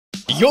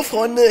Jo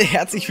Freunde,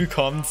 herzlich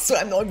willkommen zu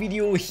einem neuen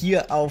Video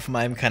hier auf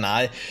meinem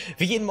Kanal.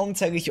 Wie jeden Morgen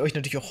zeige ich euch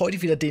natürlich auch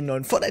heute wieder den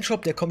neuen Fortnite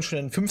Shop, der kommt schon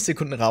in 5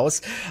 Sekunden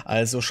raus.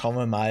 Also schauen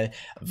wir mal,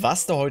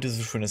 was da heute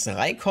so Schönes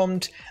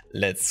reinkommt.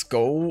 Let's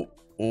go.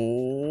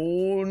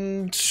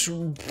 Und...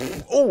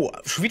 oh,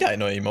 schon wieder ein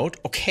neuer Emote.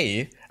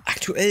 Okay.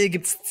 Aktuell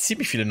gibt es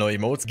ziemlich viele neue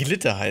Emotes.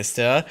 Glitter heißt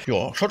der.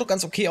 Ja, schaut doch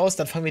ganz okay aus.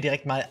 Dann fangen wir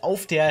direkt mal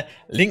auf der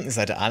linken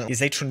Seite an. Ihr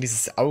seht schon,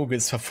 dieses Auge,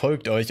 es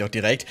verfolgt euch auch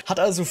direkt. Hat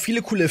also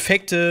viele coole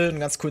Effekte, einen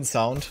ganz coolen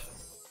Sound.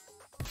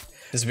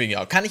 Deswegen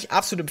ja, kann ich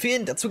absolut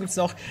empfehlen. Dazu gibt es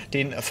noch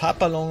den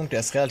Farbballon,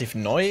 der ist relativ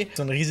neu.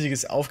 So ein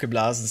riesiges,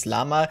 aufgeblasenes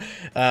Lama.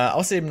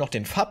 Außerdem noch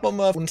den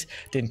Farbbomber und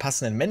den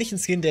passenden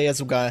Männchen-Skin, der ja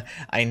sogar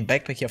einen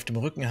Backpack hier auf dem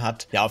Rücken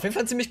hat. Ja, auf jeden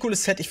Fall ein ziemlich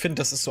cooles Set. Ich finde,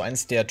 das ist so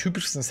eines der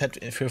typischsten Sets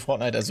für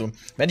Fortnite. Also,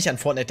 wenn ich an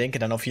Fortnite denke,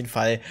 dann auf jeden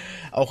Fall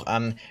auch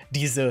an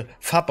diese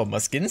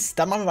Farbbomber-Skins.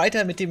 Dann machen wir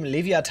weiter mit dem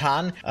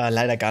Leviathan.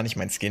 Leider gar nicht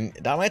mein Skin.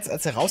 Damals,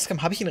 als er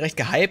rauskam, habe ich ihn recht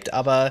gehypt,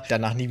 aber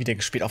danach nie wieder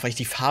gespielt. Auch weil ich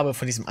die Farbe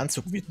von diesem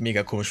Anzug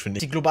mega komisch finde.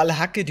 Die globale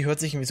Hacke, die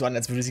hört sich irgendwie so an,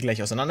 als würde sie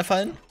gleich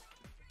auseinanderfallen.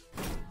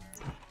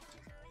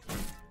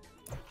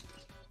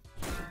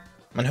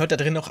 Man hört da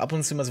drin auch ab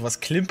und zu immer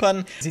sowas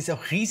klimpern. Sie ist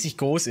auch riesig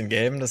groß in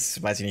Gelb.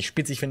 Das weiß ich nicht.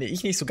 Spitzig finde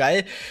ich nicht so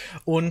geil.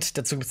 Und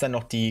dazu gibt es dann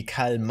noch die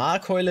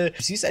Kalmar-Keule.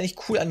 Sie ist eigentlich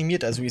cool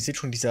animiert. Also ihr seht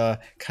schon, dieser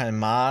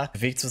Kalmar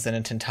bewegt so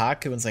seine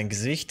Tentakel und sein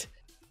Gesicht.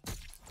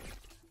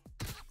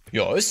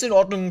 Ja, ist in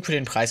Ordnung, für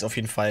den Preis auf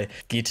jeden Fall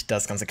geht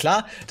das Ganze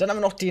klar. Dann haben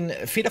wir noch den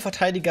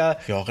Federverteidiger,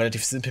 ja,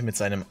 relativ simpel mit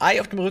seinem Ei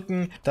auf dem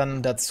Rücken.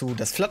 Dann dazu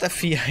das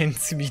Flattervieh, ein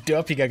ziemlich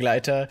derpiger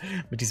Gleiter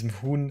mit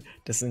diesem Huhn,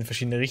 das in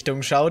verschiedene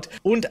Richtungen schaut.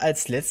 Und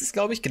als letztes,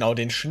 glaube ich, genau,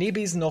 den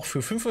Schneebesen noch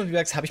für 500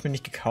 V-Bucks habe ich mir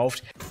nicht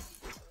gekauft.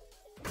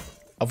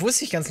 Obwohl es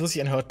sich ganz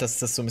lustig anhört, dass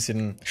das so ein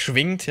bisschen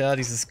schwingt, ja,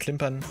 dieses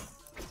Klimpern.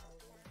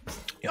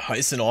 Ja,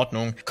 ist in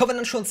Ordnung. Kommen wir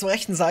dann schon zur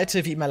rechten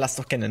Seite. Wie immer, lasst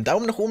doch gerne einen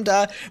Daumen nach oben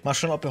da. Mal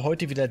schauen, ob ihr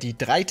heute wieder die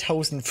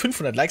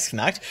 3500 Likes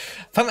knackt.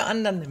 Fangen wir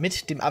an dann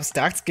mit dem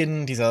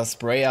Abstrakt-Skin. Dieser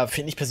Sprayer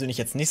finde ich persönlich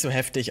jetzt nicht so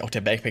heftig. Auch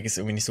der Backpack ist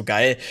irgendwie nicht so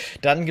geil.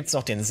 Dann gibt es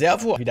noch den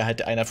Servo. Wieder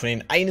halt einer von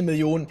den 1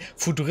 Million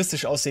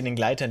futuristisch aussehenden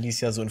Gleitern, die es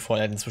ja so in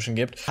Fortnite inzwischen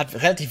gibt. Hat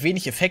relativ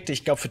wenig Effekte.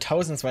 Ich glaube, für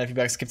 1200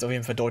 V-Bucks gibt es auf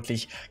jeden Fall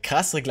deutlich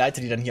krassere Gleiter,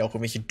 die dann hier auch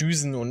irgendwelche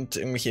Düsen und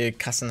irgendwelche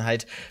krassen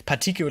halt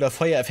Partikel- oder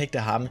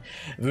Feuereffekte haben.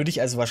 Würde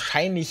ich also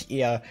wahrscheinlich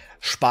eher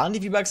sparen,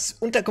 die V-Bucks.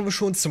 Und da kommen wir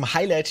schon zum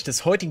Highlight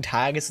des heutigen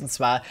Tages, und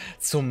zwar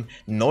zum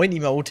neuen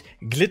Emote.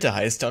 Glitter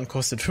heißt der und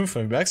kostet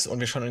 500 V-Bucks.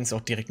 Und wir schauen uns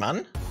auch direkt mal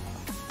an.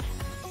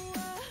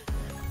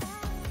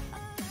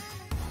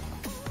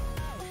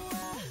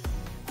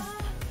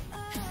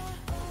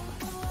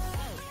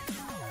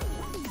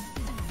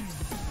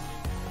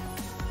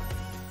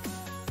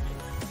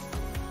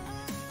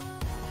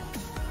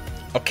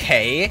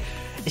 Okay,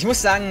 ich muss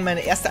sagen, mein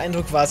erster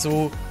Eindruck war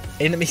so,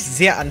 erinnert mich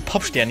sehr an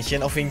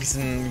Popsternchen, auch wegen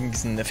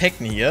diesen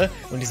Effekten hier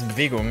und diesen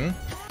Bewegungen.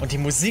 Und die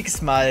Musik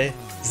ist mal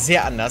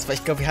sehr anders, weil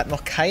ich glaube, wir hatten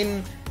noch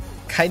kein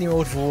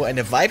Emote, wo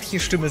eine weibliche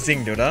Stimme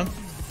singt, oder?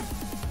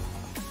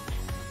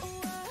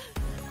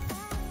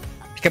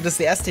 Ich glaube, das ist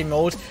der erste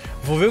Emote,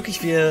 wo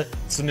wirklich wir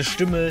so eine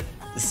Stimme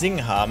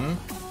singen haben.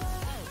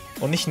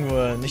 Und nicht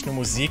nur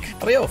Musik.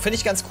 Aber jo, finde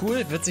ich ganz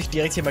cool. Wird sich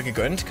direkt hier mal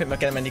gegönnt. Könnt mal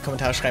gerne mal in die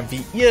Kommentare schreiben,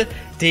 wie ihr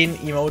den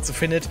Emote so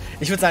findet.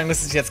 Ich würde sagen,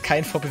 das ist jetzt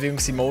kein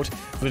Fortbewegungs-Emote.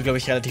 Würde, glaube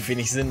ich, relativ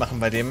wenig Sinn machen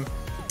bei dem.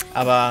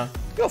 Aber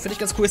ja, finde ich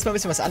ganz cool. Ist mal ein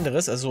bisschen was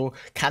anderes. Also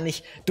kann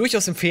ich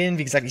durchaus empfehlen.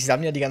 Wie gesagt, ich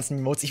sammle ja die ganzen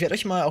Emotes. Ich werde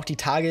euch mal auch die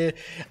Tage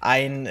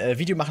ein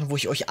Video machen, wo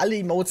ich euch alle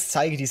Emotes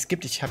zeige, die es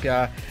gibt. Ich habe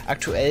ja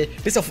aktuell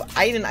bis auf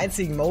einen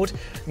einzigen Emote,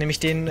 nämlich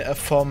den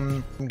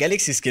vom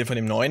Galaxy Skill von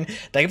dem neuen.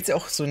 Da gibt es ja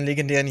auch so einen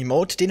legendären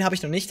Emote. Den habe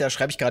ich noch nicht. Da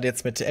schreibe ich gerade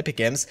jetzt mit Epic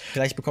Games.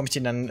 Vielleicht bekomme ich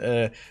den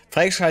dann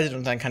freigeschaltet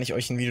und dann kann ich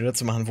euch ein Video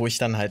dazu machen, wo ich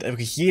dann halt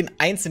wirklich jeden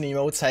einzelnen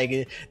Emote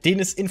zeige, den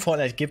es in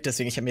Fortnite gibt.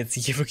 Deswegen, ich habe mir jetzt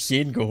hier wirklich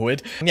jeden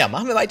geholt. Ja,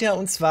 machen wir weiter,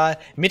 und zwar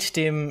mit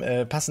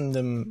dem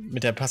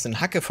mit der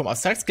passenden Hacke vom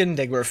Abstrakt-Skin,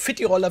 der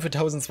Graffiti-Roller für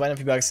 1200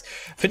 V-Bucks.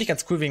 Finde ich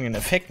ganz cool wegen den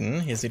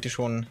Effekten. Hier seht ihr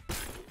schon,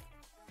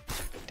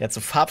 der hat so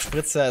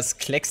Farbspritzer, es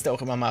kleckst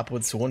auch immer mal ab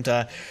und zu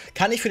runter.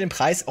 Kann ich für den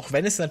Preis, auch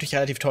wenn es natürlich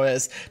relativ teuer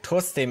ist,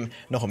 trotzdem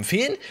noch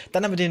empfehlen.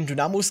 Dann haben wir den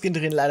Dynamo-Skin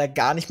drin, leider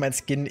gar nicht mein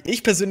Skin.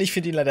 Ich persönlich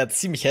finde ihn leider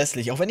ziemlich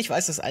hässlich, auch wenn ich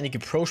weiß, dass einige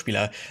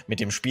Pro-Spieler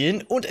mit dem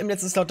spielen. Und im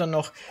letzten Slot dann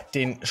noch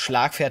den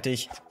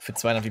Schlagfertig für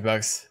 200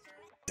 V-Bucks.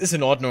 Ist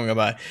in Ordnung,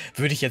 aber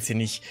würde ich jetzt hier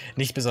nicht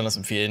besonders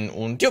empfehlen.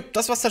 Und ja,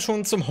 das war's dann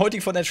schon zum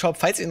heutigen Fortnite Shop.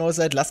 Falls ihr neu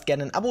seid, lasst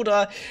gerne ein Abo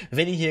da,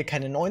 wenn ihr hier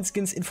keine neuen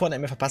Skins in Fortnite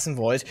mehr verpassen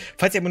wollt.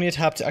 Falls ihr abonniert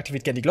habt,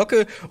 aktiviert gerne die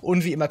Glocke.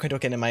 Und wie immer könnt ihr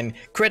auch gerne meinen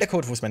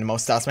Creator-Code, wo ist meine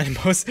Maus? Da ist meine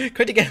Maus.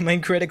 Könnt ihr gerne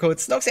meinen Creator-Code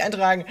Snoxy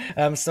eintragen.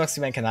 Snoxy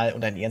meinen Kanal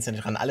und dann die ganze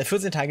Zeit dran. Alle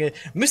 14 Tage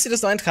müsst ihr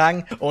das noch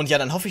eintragen. Und ja,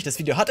 dann hoffe ich, das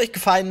Video hat euch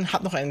gefallen.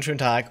 Habt noch einen schönen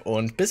Tag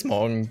und bis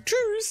morgen.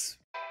 Tschüss!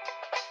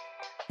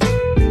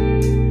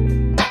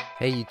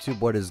 Hey YouTube,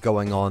 what is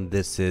going on?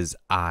 This is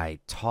I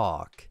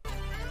Talk.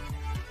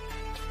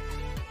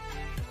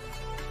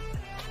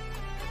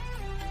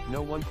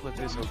 No one clip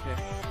is okay.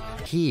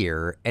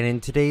 Here, and in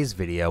today's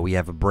video we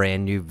have a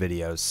brand new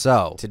video.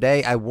 So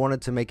today I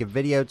wanted to make a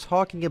video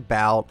talking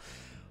about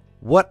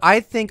what I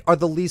think are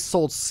the least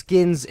sold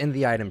skins in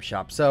the item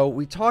shop. So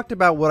we talked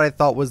about what I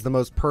thought was the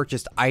most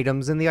purchased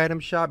items in the item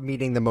shop,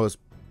 meaning the most,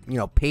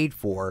 paid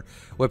for,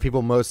 what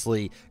people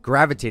mostly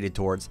gravitated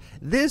towards.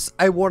 This,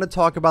 I want to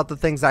talk about the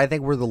things that I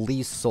think were the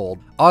least sold.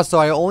 Also,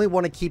 I only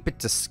want to keep it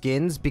to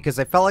skins because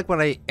I felt like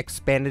when I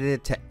expanded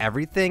it to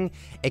everything,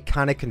 it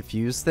kind of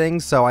confused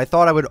things. So I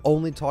thought I would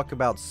only talk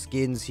about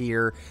skins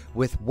here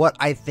with what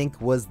I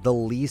think was the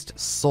least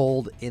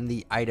sold in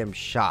the item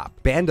shop.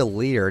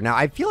 Bandolier. Now,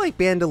 I feel like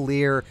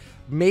Bandolier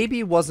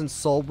maybe wasn't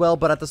sold well,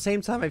 but at the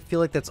same time, I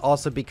feel like that's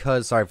also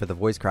because, sorry for the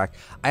voice crack,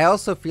 I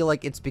also feel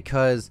like it's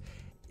because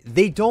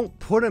they don't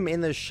put them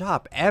in the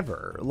shop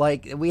ever.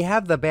 Like, we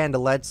have the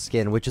Bandolette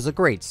skin, which is a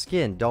great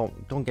skin.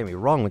 Don't get me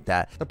wrong with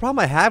that. The problem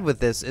I have with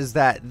this is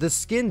that the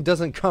skin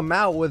doesn't come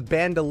out with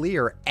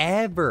Bandolier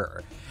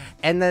ever.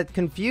 And that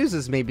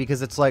confuses me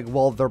because it's like,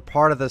 well, they're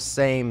part of the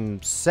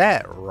same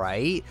set,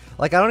 right?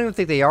 Like, I don't even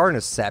think they are in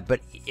a set,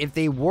 but if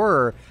they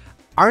were,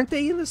 aren't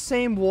they in the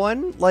same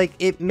one? Like,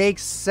 it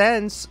makes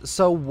sense,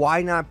 so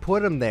why not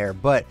put them there?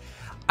 But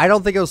I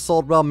don't think it was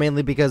sold well,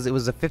 mainly because it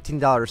was a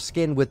 $15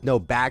 skin with no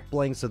back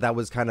bling, so that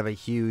was kind of a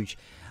huge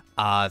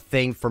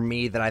thing for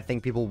me that I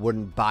think people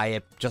wouldn't buy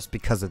it just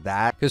because of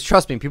that. Because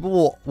trust me,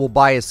 people will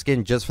buy a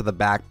skin just for the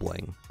back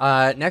bling.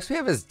 Next we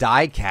have is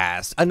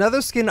Diecast,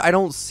 another skin I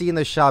don't see in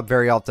the shop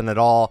very often at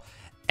all,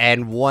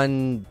 and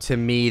one to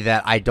me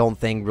that I don't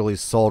think really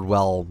sold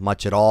well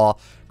much at all.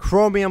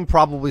 Chromium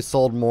probably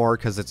sold more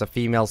because it's a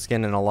female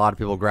skin, and a lot of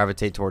people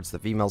gravitate towards the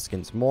female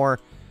skins more.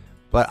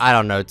 But I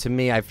don't know. To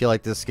me, I feel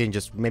like this skin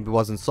just maybe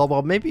wasn't sold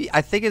well. Maybe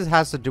I think it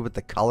has to do with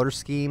the color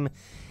scheme.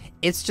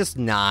 It's just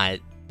not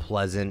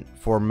pleasant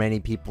for many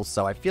people.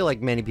 So I feel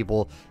like many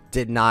people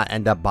did not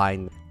end up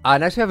buying.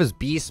 Next we have is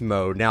Beast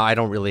Mode. Now, I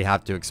don't really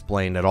have to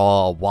explain at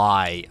all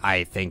why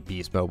I think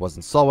Beast Mode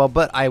wasn't sold well,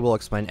 but I will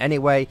explain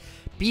anyway.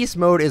 Beast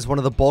Mode is one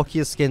of the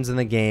bulkiest skins in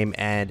the game,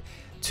 and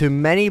to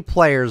many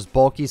players,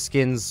 bulky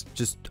skins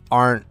just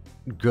aren't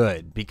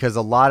good because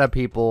a lot of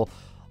people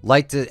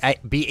like to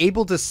be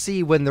able to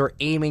see when they're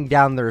aiming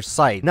down their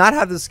sight, not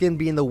have the skin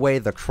be in the way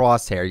of the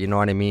crosshair, you know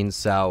what I mean?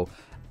 So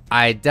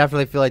I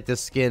definitely feel like this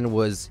skin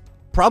was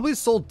probably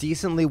sold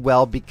decently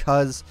well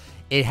because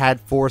it had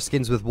 4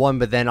 skins with 1,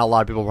 but then a lot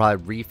of people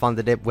probably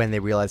refunded it when they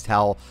realized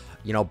how,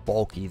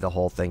 bulky the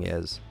whole thing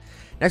is.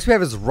 Next we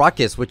have is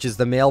Ruckus, which is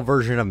the male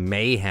version of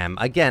Mayhem.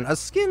 Again, a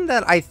skin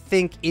that I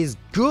think is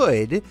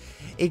good.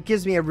 It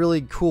gives me a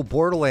really cool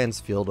Borderlands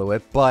feel to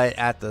it, but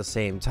at the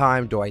same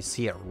time, do I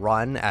see it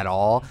run at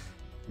all?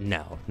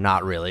 No,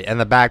 not really. And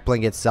the back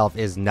bling itself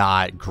is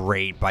not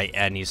great by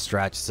any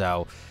stretch,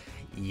 so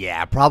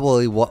yeah,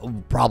 probably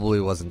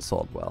wasn't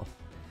sold well.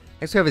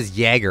 Next we have is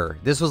Jaeger.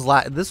 This was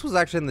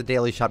actually in the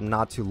daily shop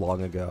not too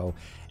long ago,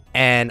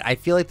 and I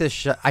feel like this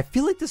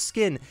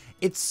skin,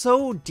 it's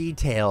so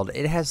detailed.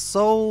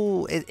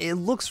 It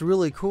looks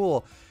really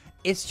cool.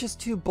 It's just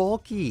too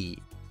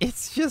bulky.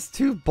 It's just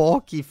too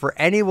bulky for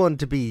anyone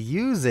to be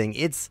using.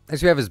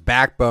 Next we have is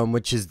Backbone,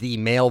 which is the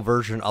male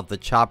version of the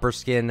Chopper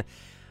skin.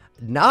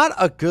 Not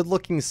a good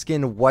looking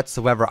skin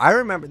whatsoever. I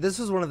remember this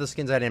was one of the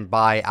skins I didn't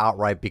buy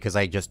outright because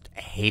I just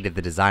hated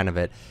the design of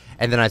it.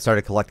 And then I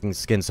started collecting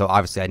skins, so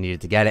obviously I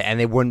needed to get it, and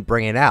they wouldn't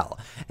bring it out.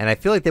 And I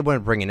feel like they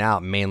wouldn't bring it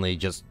out mainly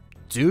just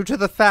due to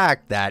the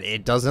fact that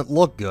it doesn't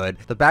look good.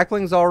 The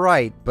backbling's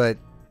alright, but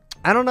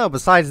I don't know,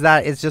 besides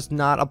that, it's just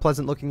not a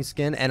pleasant looking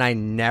skin, and I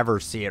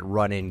never see it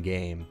run in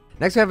game.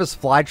 Next we have is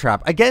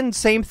Flytrap. Again,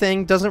 same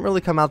thing, doesn't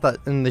really come out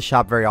in the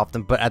shop very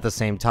often, but at the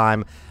same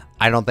time,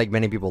 I don't think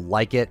many people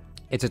like it.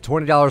 It's a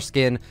 $20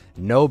 skin,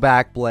 no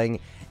back bling,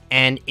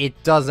 and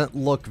it doesn't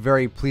look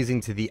very pleasing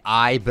to the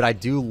eye, but I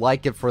do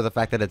like it for the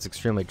fact that it's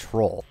extremely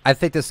troll. I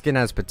think the skin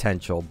has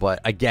potential,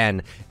 but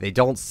again, they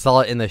don't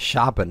sell it in the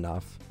shop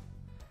enough.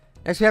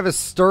 Next we have is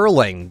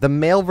Sterling, the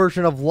male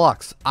version of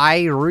Lux.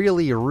 I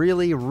really,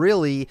 really,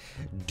 really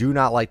do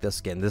not like this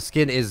skin. The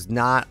skin is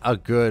not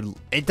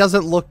it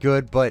doesn't look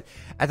good, but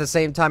at the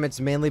same time, it's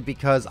mainly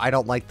because I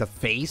don't like the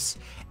face,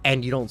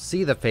 and you don't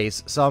see the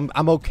face, so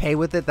I'm okay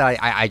with it that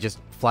I just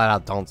flat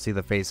out don't see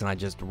the face, and I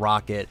just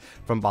rock it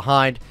from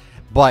behind.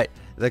 But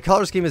the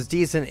color scheme is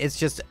decent.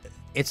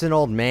 It's an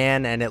old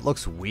man, and it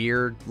looks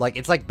weird. Like,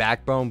 it's like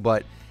Backbone,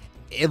 but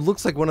it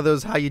looks like one of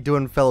those how you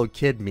doing fellow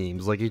kid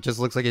memes. Like, it just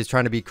looks like he's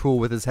trying to be cool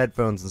with his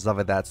headphones and stuff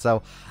like that.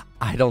 So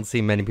I don't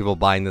see many people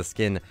buying this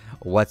skin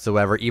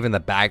whatsoever. Even the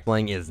back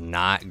bling is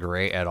not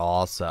great at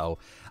all. So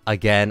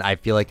again, I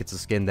feel like it's a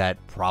skin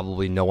that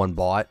probably no one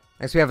bought.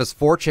 Next we have is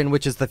Fortune,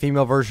 which is the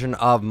female version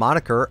of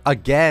Moniker.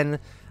 Again,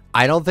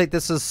 I don't think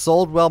this is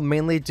sold well,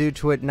 mainly due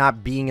to it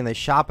not being in the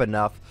shop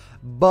enough.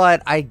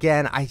 But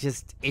again,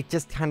 it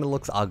just kind of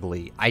looks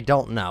ugly. I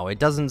don't know. It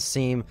doesn't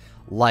seem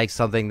like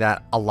something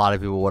that a lot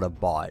of people would have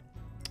bought.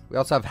 We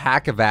also have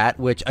Hackavat,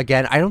 which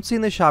again, I don't see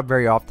in the shop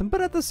very often,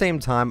 but at the same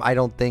time, I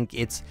don't think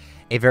it's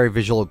a very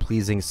visually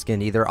pleasing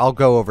skin either. I'll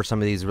go over some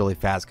of these really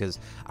fast because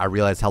I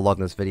realize how long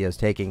this video is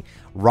taking.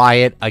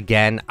 Riot,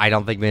 again, I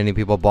don't think many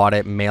people bought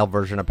it. Male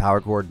version of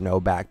Power Chord, no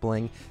back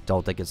bling.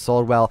 Don't think it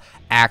sold well.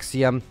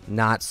 Axiom,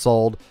 not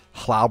sold.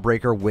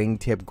 Cloudbreaker,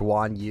 Wingtip,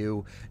 Guan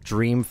Yu,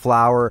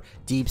 Dreamflower,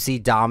 Deep Sea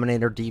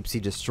Dominator, Deep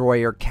Sea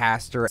Destroyer,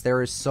 Caster.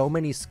 There is so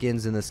many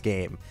skins in this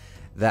game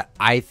that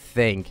I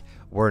think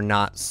were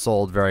not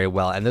sold very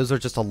well. And those are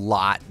just a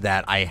lot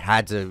that I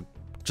had to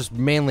just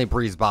mainly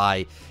breeze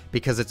by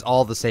because it's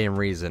all the same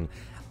reason.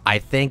 I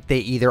think they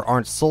either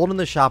aren't sold in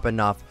the shop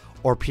enough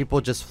or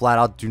people just flat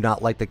out do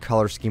not like the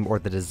color scheme or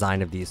the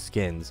design of these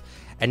skins.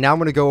 And now I'm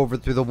going to go over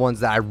through the ones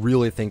that I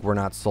really think were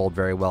not sold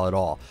very well at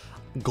all.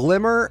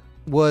 Glimmer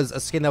was a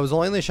skin that was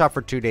only in the shop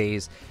for 2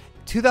 days,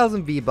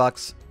 2,000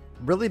 V-Bucks,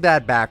 really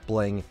bad back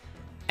bling,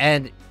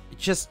 and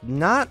just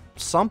not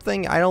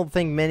something I don't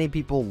think many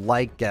people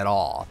like at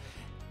all.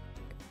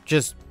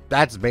 Just,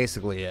 that's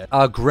basically it.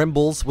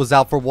 Grimbles was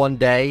out for 1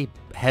 day,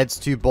 head's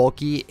too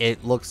bulky,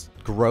 it looks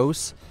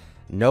gross,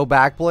 no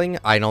back bling,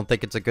 I don't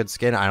think it's a good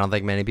skin, I don't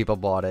think many people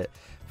bought it.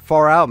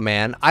 Far Out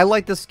Man, I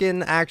like the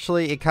skin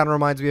actually, it kind of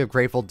reminds me of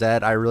Grateful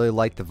Dead, I really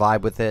like the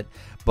vibe with it.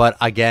 But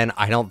again,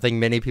 I don't think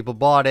many people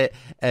bought it,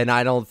 and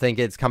I don't think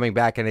it's coming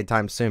back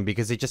anytime soon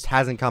because it just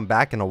hasn't come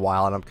back in a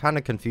while, and I'm kind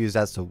of confused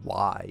as to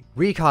why.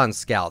 Recon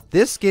Scout.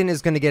 This skin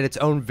is going to get its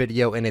own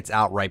video in its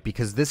outright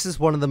because this is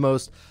one of the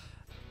most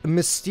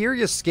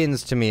mysterious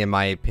skins to me, in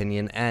my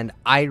opinion, and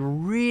I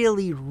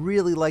really,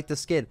 really like the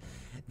skin.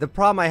 The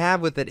problem I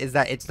have with it is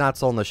that it's not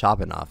sold in the shop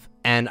enough,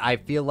 and I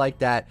feel like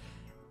that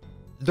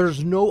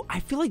I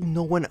feel like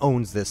no one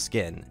owns this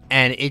skin,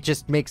 and it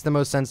just makes the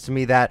most sense to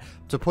me that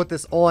to put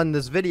this on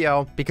this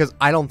video because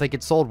I don't think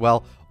it sold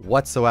well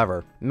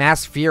whatsoever.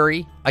 Mass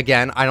Fury,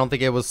 again, I don't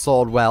think it was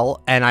sold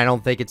well, and I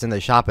don't think it's in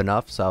the shop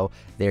enough, so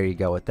there you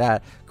go with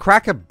that.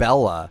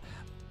 Crackabella,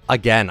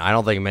 again, I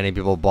don't think many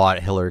people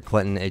bought Hillary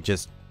Clinton. It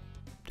just,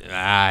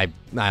 I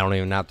don't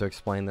even have to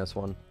explain this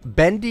one.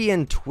 Bendy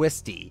and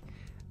Twisty,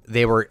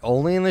 they were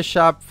only in the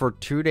shop for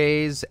 2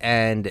 days,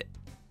 and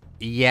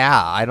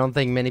yeah, I don't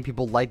think many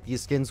people like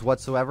these skins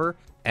whatsoever,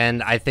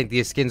 and I think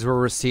these skins were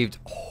received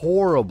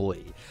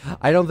horribly.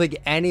 I don't think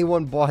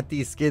anyone bought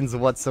these skins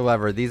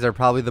whatsoever. These are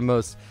probably the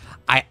most,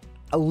 I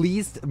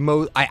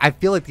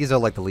feel like these are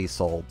like the least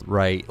sold,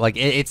 right? Like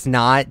it's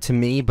not to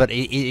me, but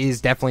it is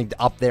definitely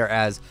up there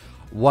as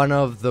one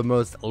of the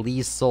most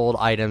least sold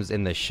items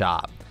in the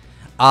shop.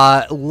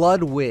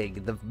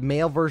 Ludwig, the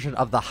male version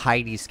of the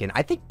Heidi skin.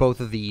 I think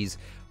both of these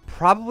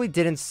probably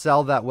didn't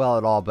sell that well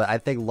at all, but I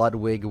think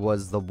Ludwig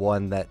was the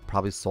one that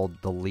probably sold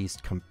the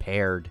least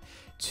compared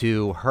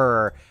to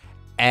her.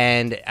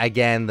 And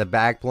again, the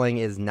back bling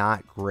is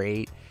not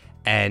great,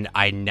 and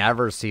I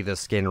never see the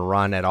skin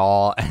run at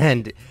all,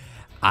 and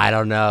I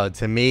don't know,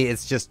 to me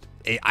it's just,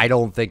 I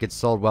don't think it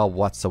sold well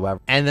whatsoever.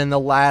 And then the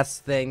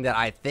last thing that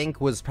I think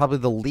was probably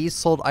the least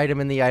sold item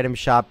in the item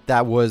shop,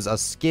 that was a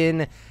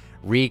skin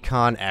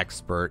Recon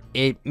Expert.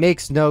 It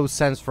makes no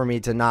sense for me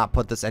to not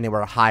put this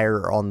anywhere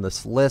higher on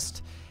this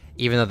list,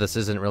 even though this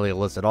isn't really a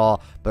list at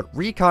all. But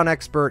Recon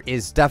Expert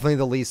is definitely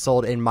the least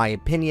sold in my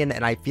opinion,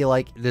 and I feel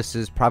like this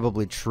is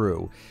probably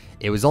true.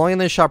 It was only in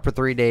the shop for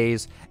 3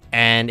 days,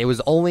 and it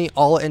was only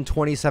all in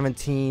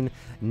 2017,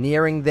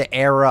 nearing the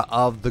era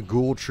of the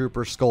Ghoul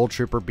Trooper, Skull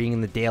Trooper being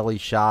in the daily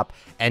shop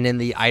and in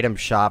the item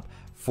shop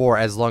for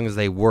as long as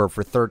they were,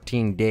 for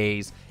 13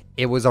 days.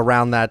 It was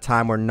around that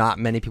time where not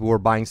many people were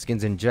buying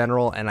skins in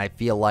general, and I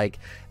feel like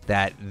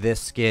that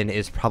this skin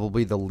is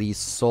probably the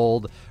least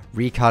sold.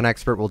 Recon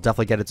Expert will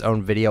definitely get its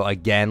own video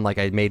again, like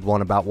I made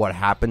one about what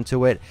happened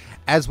to it,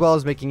 as well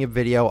as making a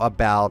video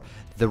about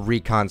the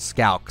Recon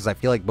Scout, because I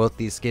feel like both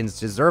these skins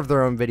deserve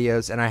their own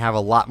videos, and I have a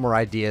lot more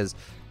ideas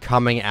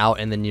coming out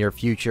in the near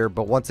future.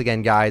 But once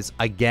again, guys,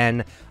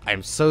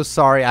 I'm so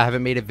sorry I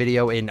haven't made a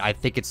video in, I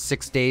think it's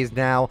 6 days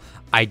now.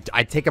 I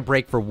take a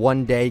break for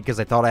 1 day because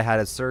I thought I had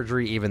a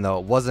surgery, even though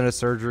it wasn't a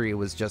surgery. It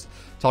was just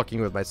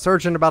talking with my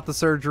surgeon about the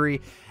surgery,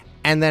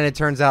 and then it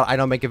turns out I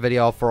don't make a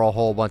video for a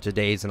whole bunch of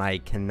days, and I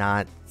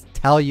cannot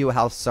tell you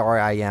how sorry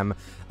I am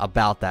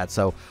about that.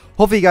 So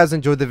hopefully you guys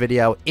enjoyed the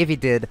video. If you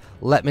did,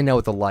 let me know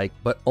with a like,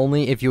 but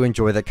only if you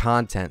enjoy the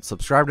content.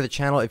 Subscribe to the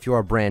channel if you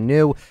are brand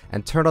new,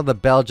 and turn on the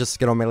bell just to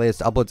get all my latest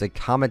uploads, and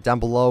comment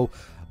down below,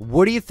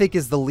 what do you think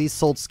is the least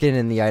sold skin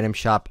in the item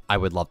shop? I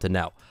would love to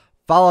know.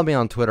 Follow me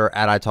on Twitter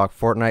at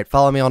ITalkFortnite.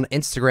 Follow me on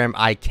Instagram,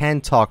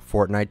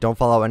 ICanTalkFortnite. Don't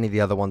follow any of the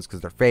other ones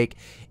because they're fake.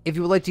 If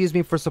you would like to use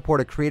me for support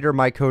a creator,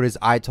 my code is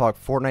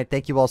ITalkFortnite.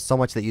 Thank you all so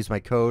much that use my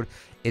code.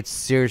 It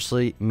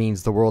seriously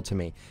means the world to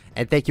me.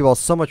 And thank you all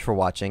so much for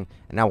watching,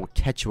 and I will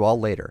catch you all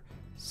later.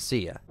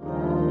 See ya.